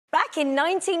Back in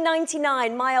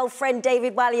 1999, my old friend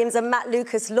David Walliams and Matt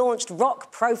Lucas launched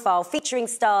Rock Profile, featuring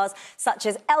stars such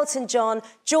as Elton John,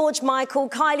 George Michael,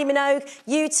 Kylie Minogue,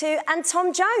 U2 and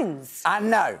Tom Jones. And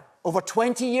now, over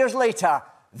 20 years later,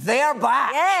 they're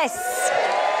back. Yes.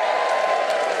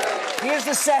 Here's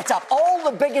the setup. All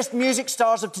the biggest music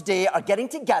stars of today are getting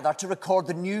together to record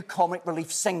the new comic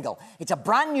relief single. It's a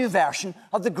brand new version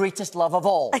of The Greatest Love of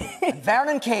All. And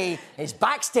Vernon Kay is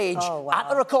backstage at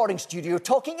the recording studio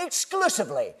talking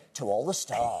exclusively to all the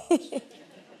stars.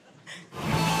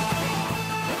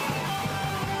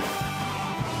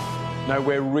 Now,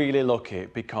 we're really lucky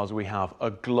because we have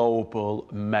a global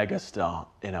megastar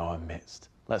in our midst.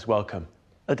 Let's welcome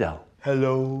Adele.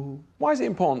 Hello. Why is it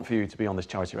important for you to be on this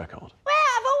charity record? Well,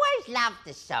 I've always loved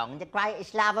the song, The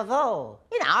Greatest Love of All.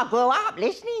 You know, I grew up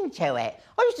listening to it.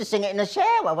 I used to sing it in the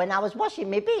shower when I was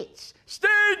washing my bits.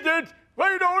 Standard!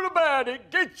 Read all about it.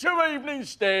 Get your evening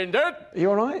standard. Are you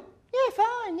all right? Yeah,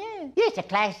 fine, yeah. Yeah, it's a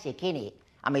classic, innit?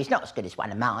 I mean, it's not as good as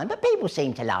one of mine, but people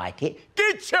seem to like it.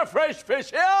 Get your fresh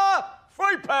fish here.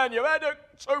 £3 your haddock,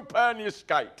 £2 your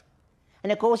skate.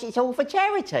 And, of course, it's all for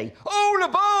charity. All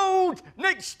aboard!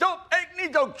 Next stop, Hackney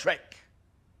Dog Track.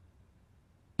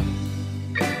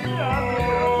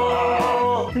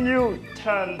 Can you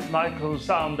turn Michael's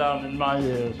sound down in my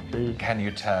ears, please? Can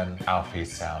you turn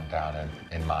Alfie's sound down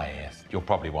in my ears? You'll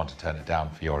probably want to turn it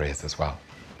down for your ears as well.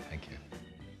 Thank you.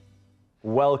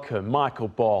 Welcome, Michael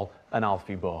Ball and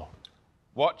Alfie Ball.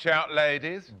 Watch out,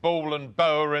 ladies. Ball and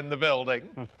Bow are in the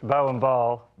building. Bow and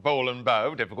ball. Ball and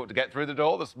Bow, difficult to get through the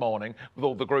door this morning with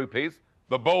all the groupies.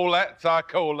 The ballettes, I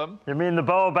call them. You mean the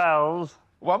bow bells?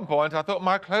 At one point, I thought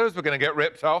my clothes were going to get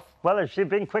ripped off. Well, has she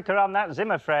been quicker on that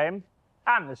Zimmer frame?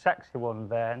 I'm the sexy one,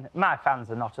 Vern. My fans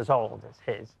are not as old as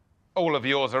his. All of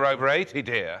yours are over 80,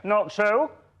 dear. Not true.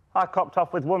 I copped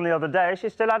off with one the other day. She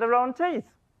still had her own teeth.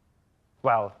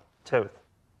 Well, tooth.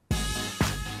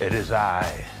 It is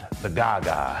I, the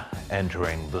Gaga,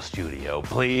 entering the studio.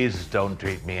 Please don't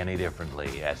treat me any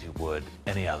differently as you would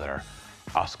any other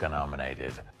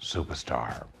Oscar-nominated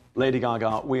superstar. Lady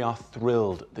Gaga, we are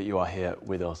thrilled that you are here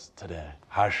with us today.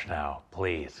 Hush now,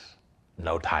 please.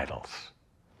 No titles.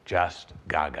 Just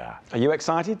Gaga. Are you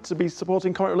excited to be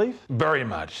supporting Comic Relief? Very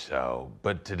much so.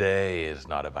 But today is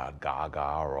not about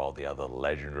Gaga or all the other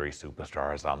legendary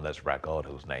superstars on this record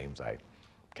whose names I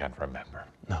can't remember.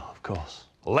 No, of course.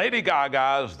 Lady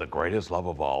Gaga's The Greatest Love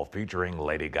of All, featuring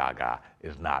Lady Gaga,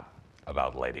 is not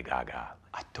about Lady Gaga.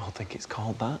 I don't think it's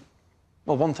called that.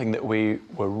 Well, one thing that we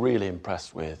were really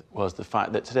impressed with was the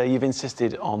fact that today you've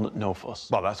insisted on no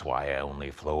fuss. Well, that's why I only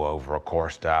flew over a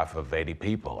core staff of 80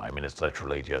 people. I mean, it's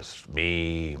literally just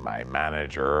me, my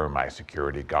manager, my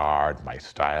security guard, my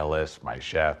stylist, my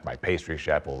chef, my pastry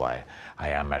chef. Well, I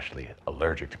am actually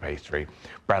allergic to pastry.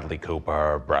 Bradley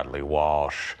Cooper, Bradley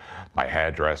Walsh, my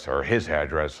hairdresser, his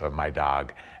hairdresser, my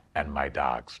dog, and my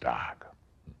dog's dog.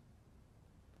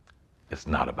 It's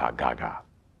not about Gaga.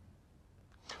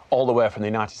 All the way from the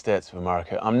United States of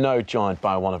America, I'm now joined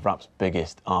by one of rap's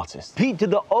biggest artists. P to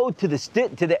the O to the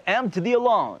stit to the M to the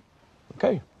alone.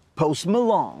 Okay. Post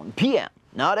Malone, PM,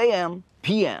 not AM,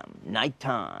 PM,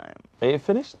 nighttime. Are you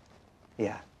finished?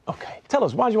 Yeah. Okay. Tell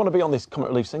us, why do you want to be on this Comic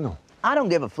Relief single? I don't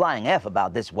give a flying F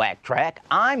about this whack track.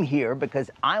 I'm here because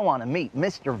I want to meet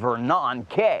Mr. Vernon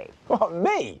Kay. What,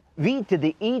 me? V to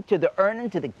the E to the earning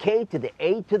to the K to the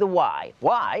A to the Y.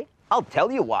 Why? I'll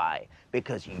tell you why.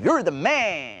 Because you're the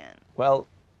man. Well,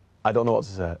 I don't know what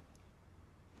to say.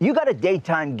 You got a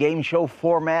daytime game show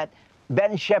format.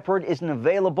 Ben Shepherd isn't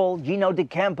available. Gino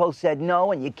DeCampo said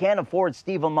no, and you can't afford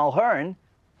Stephen Mulhern.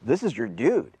 This is your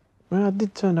dude. Well, I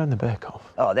did turn down the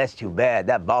bake-off. Oh, that's too bad.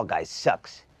 That ball guy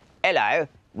sucks. Hello.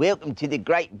 Welcome to the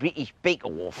Great British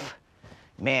Bake-Off.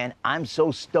 Man, I'm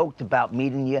so stoked about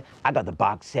meeting you. I got the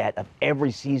box set of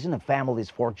every season of Family's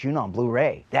Fortune on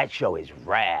Blu-ray. That show is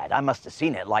rad. I must have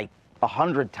seen it like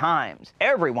 100 times.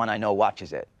 Everyone I know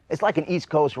watches it. It's like an East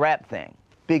Coast rap thing.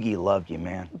 Biggie loved you,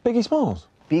 man. Biggie Smalls?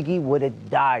 Biggie would have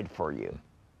died for you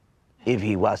if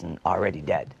he wasn't already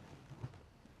dead.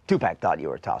 Tupac thought you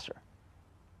were a tosser.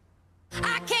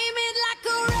 I came in like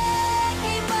a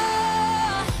wrecking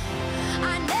ball.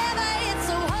 I never hit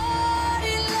so hard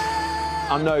in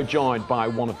love. I'm now joined by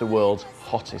one of the world's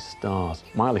hottest stars,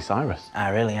 Miley Cyrus. I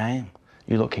really am.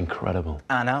 You look incredible.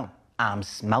 I know. I'm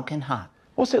smoking hot.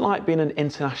 What's it like being an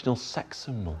international sex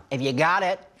symbol? If you got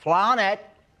it, flaunt it.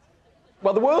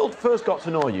 Well, the world first got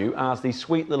to know you as the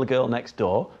sweet little girl next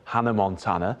door, Hannah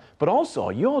Montana, but also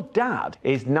your dad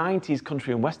is 90s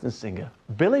country and western singer,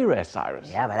 Billie-Ray Cyrus.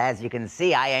 Yeah, but as you can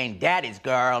see, I ain't daddy's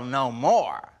girl no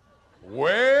more.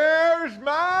 Where's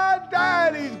my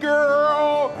daddy's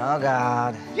girl? Oh,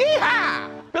 God. Yeehaw!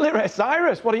 Billie-Ray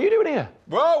Cyrus, what are you doing here?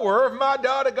 Well, wherever my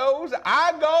daughter goes,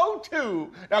 I go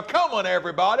too. Now, come on,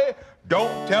 everybody.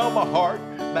 Don't tell my heart,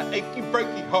 my achy,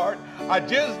 breaky heart. I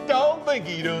just don't think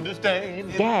he'd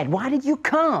understand. Dad, why did you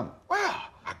come? Well,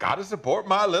 I gotta support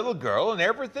my little girl and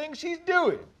everything she's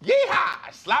doing.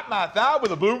 Yeehaw! Slap my thigh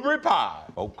with a blueberry pie.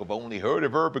 Folk have only heard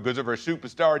of her because of her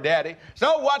superstar daddy.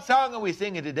 So what song are we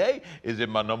singing today? Is it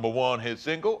my #1 hit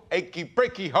single, Achy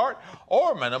Breaky Heart,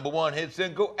 or my #1 hit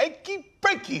single, Achy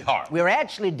Breaky Heart? We're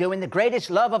actually doing The Greatest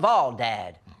Love of All,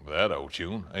 Dad. That old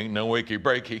tune ain't no achy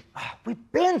breaky.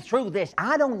 We've been through this.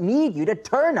 I don't need you to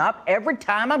turn up every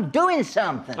time I'm doing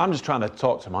something. I'm just trying to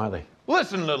talk to Miley.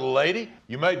 Listen, little lady,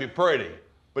 you may be pretty,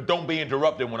 but don't be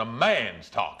interrupted when a man's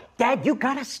talking. Dad, you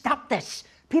gotta stop this.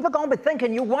 People gonna be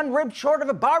thinking you're one rib short of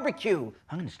a barbecue.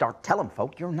 I'm gonna start telling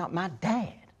folk you're not my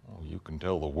dad. Well, you can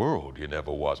tell the world you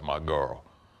never was my girl.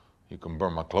 You can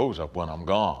burn my clothes up when I'm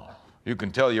gone. You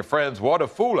can tell your friends what a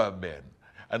fool I've been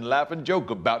and laugh and joke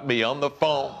about me on the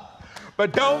phone.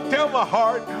 But don't tell my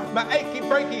heart, my achy,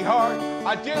 breaky heart.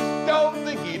 I just don't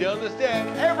think he'd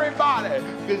understand everybody.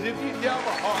 Because if you tell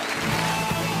my heart...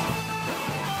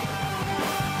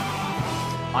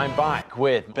 I'm back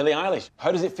with Billie Eilish.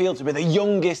 How does it feel to be the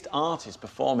youngest artist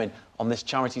performing on this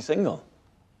charity single?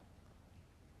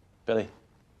 Billie?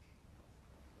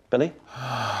 Billie?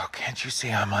 Oh, can't you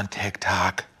see I'm on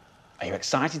TikTok? Are you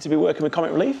excited to be working with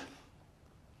Comic Relief?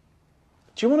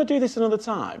 Do you want to do this another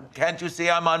time? Can't you see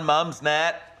I'm on Mum's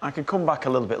Net? I can come back a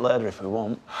little bit later if we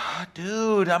want.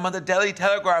 Dude, I'm on the Daily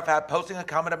Telegraph app posting a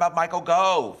comment about Michael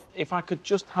Gove. If I could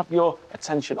just have your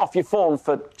attention off your phone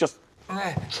for just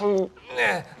 2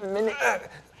 minutes,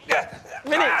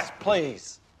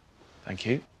 please. Thank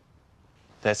you.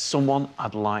 There's someone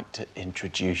I'd like to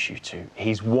introduce you to.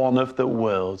 He's one of the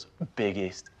world's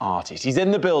biggest artists. He's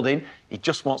in the building. He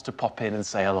just wants to pop in and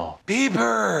say hello.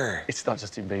 Bieber. It's not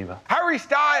Justin Bieber. Harry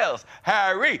Styles.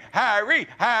 Harry.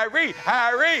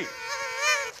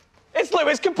 It's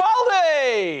Lewis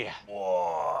Capaldi!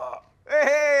 Whoa.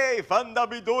 Hey,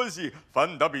 fun-dubby dozy,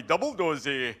 fun-dubby double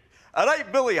dozy. All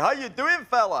right, Billy, how you doing,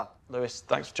 fella? Lewis,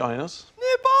 thanks for joining us. No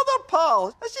bother,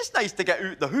 pal. It's just nice to get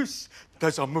out the house.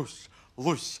 There's a moose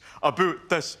loose about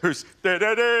this house. Hey,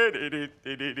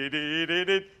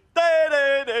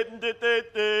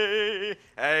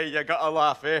 you gotta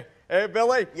laugh, eh? Hey,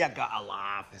 Billy, you gotta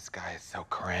laugh. This guy is so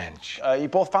cringe. Are you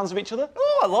both fans of each other?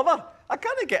 Oh, I love her. I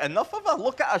can't get enough of her.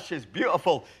 Look at her, she's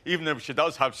beautiful, even if she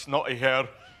does have snotty hair.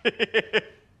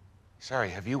 Sorry,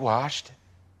 have you watched?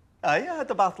 I had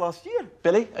the bath last year.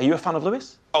 Billy, are you a fan of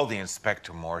Lewis? Oh, the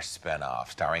Inspector Morse spin-off,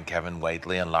 starring Kevin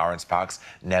Whately and Lawrence Fox,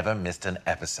 never missed an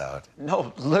episode.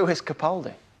 No, Lewis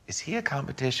Capaldi. Is he a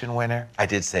competition winner? I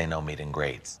did say no meet and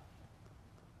greets.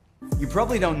 You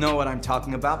probably don't know what I'm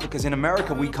talking about because in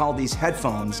America we call these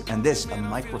headphones and this a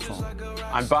microphone.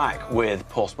 I'm back with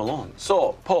Post Malone.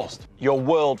 So, Post, you're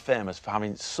world famous for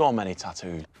having so many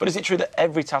tattoos. But is it true that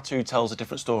every tattoo tells a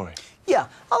different story? Yeah,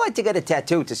 I like to get a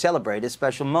tattoo to celebrate a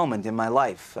special moment in my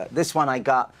life. This one I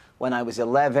got when I was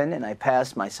 11 and I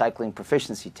passed my cycling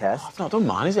proficiency test. I've not done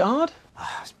mine. Is it hard?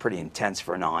 It was pretty intense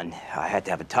for non. I had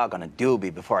to have a tug on a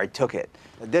doobie before I took it.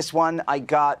 This one I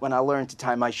got when I learned to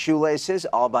tie my shoelaces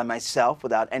all by myself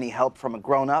without any help from a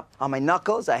grown-up. On my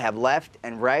knuckles, I have left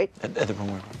and right. The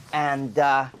wrong way. And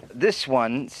this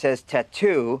one says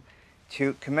tattoo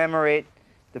to commemorate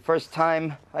the first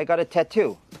time I got a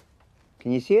tattoo.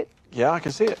 Can you see it? Yeah, I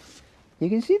can see it. You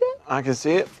can see that? I can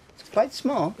see it. It's quite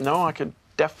small. No, I can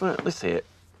definitely see it.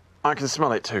 I can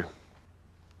smell it too.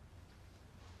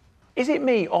 Is it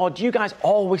me, or do you guys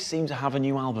always seem to have a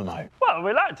new album out? Well,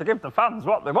 we like to give the fans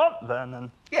what they want, Vernon.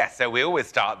 Yeah, so we always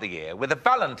start the year with a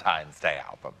Valentine's Day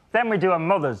album. Then we do a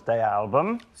Mother's Day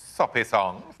album. Soppy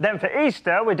songs. Then for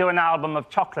Easter, we do an album of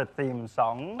chocolate-themed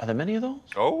songs. Are there many of those?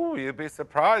 Oh, you'd be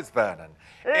surprised, Vernon.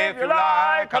 If you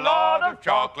like a lot of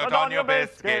chocolate on your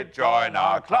biscuit, join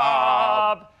our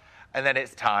club. And then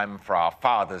it's time for our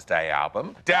Father's Day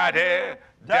album. Daddy,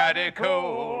 Daddy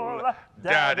cool.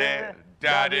 Daddy,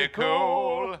 Daddy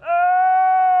cool.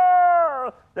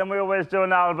 Oh! Then we always do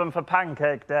an album for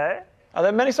Pancake Day. Are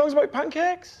there many songs about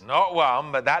pancakes? Not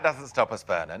one, but that doesn't stop us,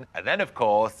 Vernon. And then, of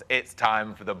course, it's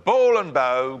time for the Ball and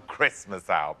Bow Christmas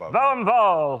album. Bow and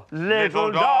Bow.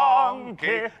 Little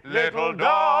donkey,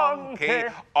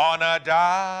 on a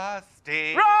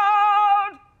dusty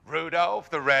road. Rudolph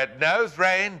the red-nosed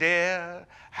reindeer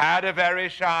had a very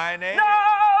shiny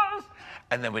nose.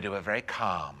 And then we do a very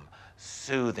calm,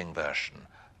 soothing version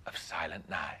of Silent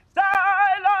Night.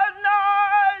 Silent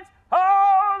Night,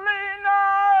 Holy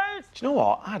Night. Do you know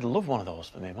what? I'd love one of those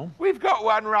for me, Mum. We've got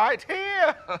one right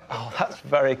here. Oh, that's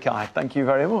very kind. Thank you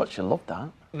very much. I love that.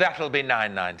 That'll be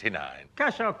 $9.99.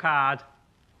 Cash or card?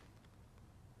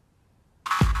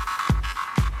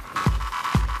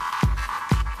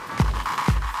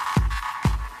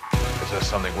 Is there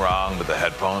something wrong with the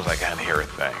headphones? I can't hear a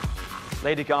thing.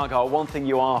 Lady Gaga, one thing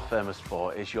you are famous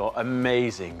for is your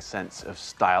amazing sense of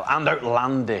style and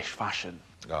outlandish fashion.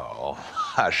 Oh,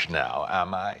 hush now,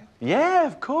 am I? Yeah,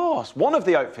 of course. One of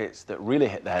the outfits that really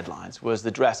hit the headlines was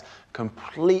the dress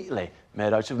completely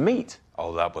made out of meat.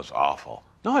 Oh, that was awful.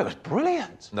 No, it was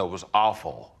brilliant. No, it was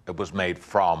awful. It was made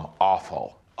from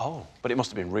awful. Oh, but it must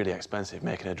have been really expensive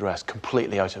making a dress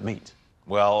completely out of meat.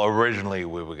 Well, originally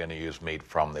we were going to use meat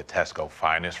from the Tesco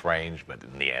Finest range, but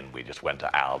in the end we just went to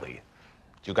Aldi.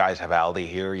 Do you guys have Aldi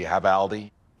here? You have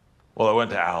Aldi? Well, I went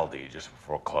to Aldi just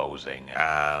before closing,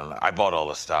 and I bought all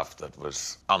the stuff that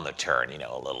was on the turn, you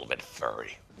know, a little bit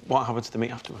furry. What happened to the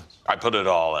meat afterwards? I put it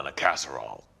all in a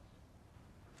casserole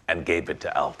and gave it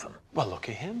to Elton. Well,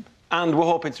 lucky him. And we're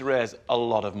hoping to raise a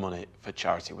lot of money for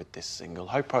charity with this single.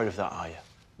 How proud of that are you?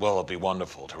 Well, it'd be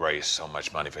wonderful to raise so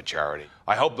much money for charity.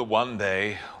 I hope that one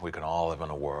day we can all live in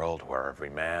a world where every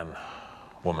man,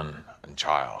 woman, and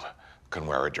child can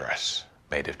wear a dress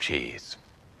made of cheese.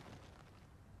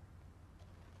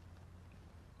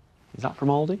 Is that from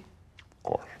Aldi? Of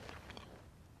course.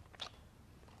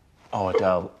 Oh,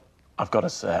 Adele, I've got to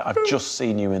say, I've just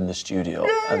seen you in the studio,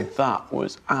 and that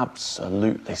was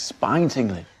absolutely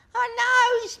spine-tingling. I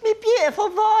know, it's my beautiful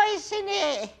voice, isn't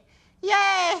it?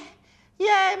 Yeah,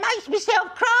 it makes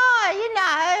myself cry, you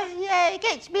know. Yeah, it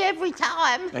gets me every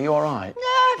time. Are you all right?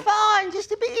 No, fine,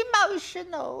 just a bit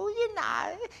emotional, you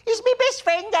know. Is my best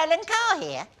friend Alan Carr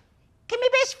here? Can my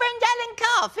best friend Alan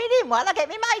Carr fit in while I get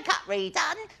my makeup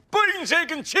redone? Beans,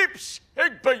 egg and chips.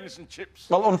 Egg, beans and chips.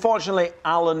 Well, unfortunately,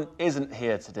 Alan isn't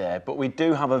here today, but we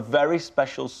do have a very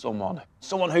special someone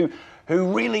who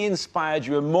really inspired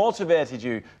you and motivated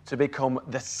you to become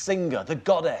the singer, the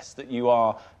goddess that you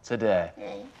are today.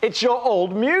 It's your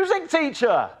old music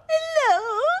teacher.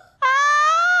 Hello?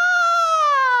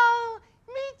 Oh,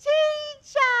 me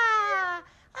teacher.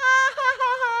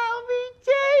 Oh, me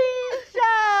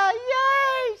teacher.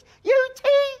 Yes, you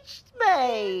teached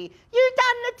me. You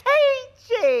done the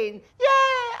teaching.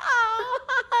 Yeah. Oh.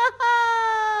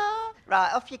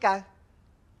 Right, off you go.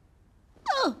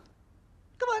 Oh,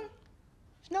 come on.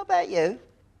 It's not about you.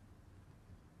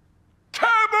 Come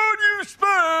on, you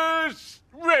Spurs!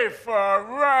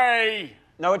 Referee!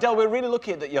 Now, Adele, we're really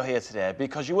lucky that you're here today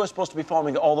because you were supposed to be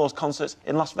performing at all those concerts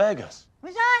in Las Vegas.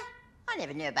 Was I? I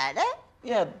never knew about that.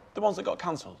 Yeah, the ones that got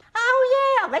cancelled.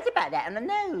 Oh, yeah, I read about that on the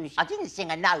news. I didn't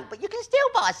sing a note, but you can still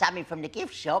buy something from the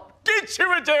gift shop. Get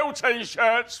you Adele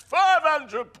t-shirts,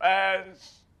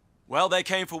 £500. Well, they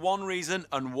came for one reason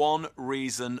and one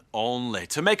reason only,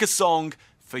 to make a song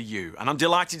for you. And I'm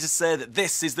delighted to say that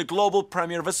this is the global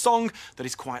premiere of a song that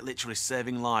is quite literally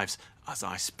saving lives as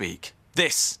I speak.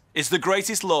 This is The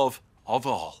Greatest Love of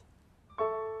All.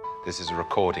 This is a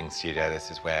recording studio.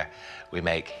 This is where we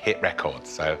make hit records,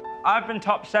 so... I've been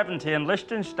top 70 in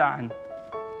Liechtenstein.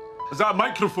 Is that a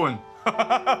microphone?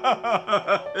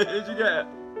 Did you get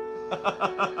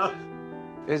it?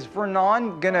 Is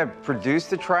Vernon gonna produce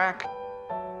the track?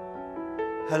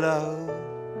 Hello?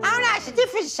 Oh, no, it's a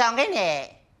different song, isn't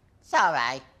it? It's all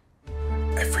right.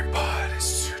 Everybody's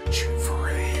searching for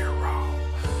a hero.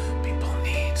 People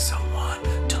need someone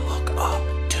to look up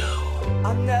to.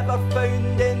 I never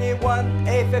found anyone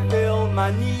ever fill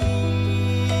my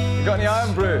need. You got any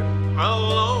iron brew? A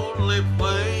lonely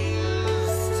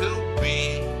place to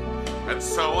be, and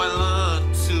so I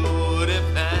learned to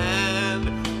depend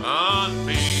on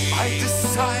me. I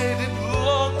decided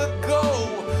long ago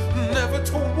never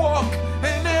to walk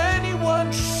in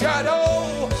anyone's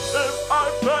shadow. If I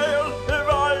fail, if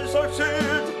I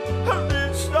succeed, at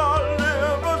least I'll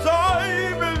live as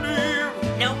I believe.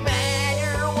 No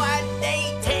matter what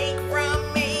they take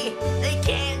from me, they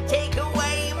can't take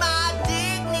away my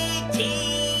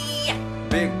dignity.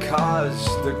 Because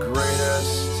the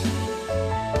greatest,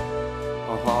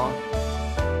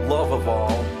 love of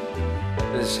all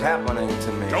is happening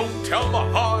to me. Don't tell my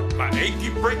heart, my achy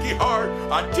breaky heart,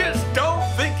 I just don't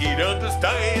think he'd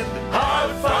understand. I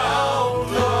found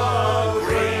the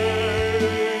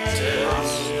greatest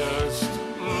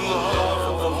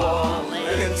love of all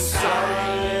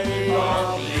inside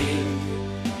of me.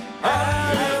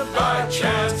 And if by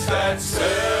chance that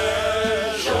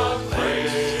special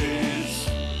place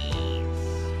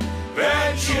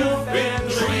that you've been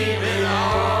dreaming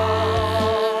of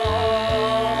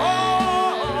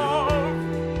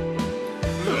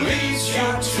leads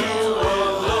you to a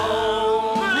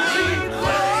lonely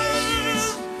place,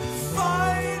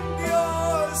 find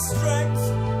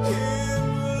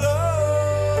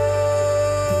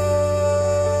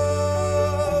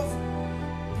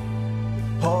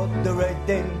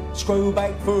then screw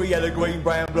back for yellow, green,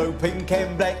 brown, blue, pink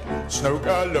and black.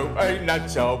 Snooker, loop, ain't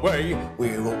that's our way.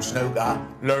 We're all snooker,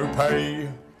 loop.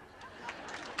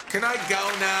 Can I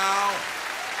go now?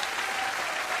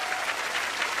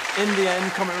 In the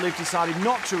end, Comic Relief decided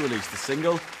not to release the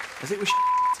single, as it was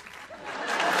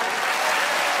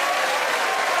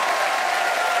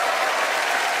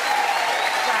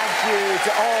Thank you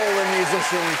to all the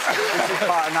musicians who took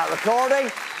part in that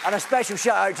recording. And a special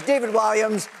shout out to David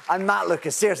Walliams and Matt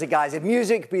Lucas. Seriously, guys, if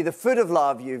music be the food of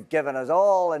love, you've given us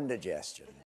all indigestion.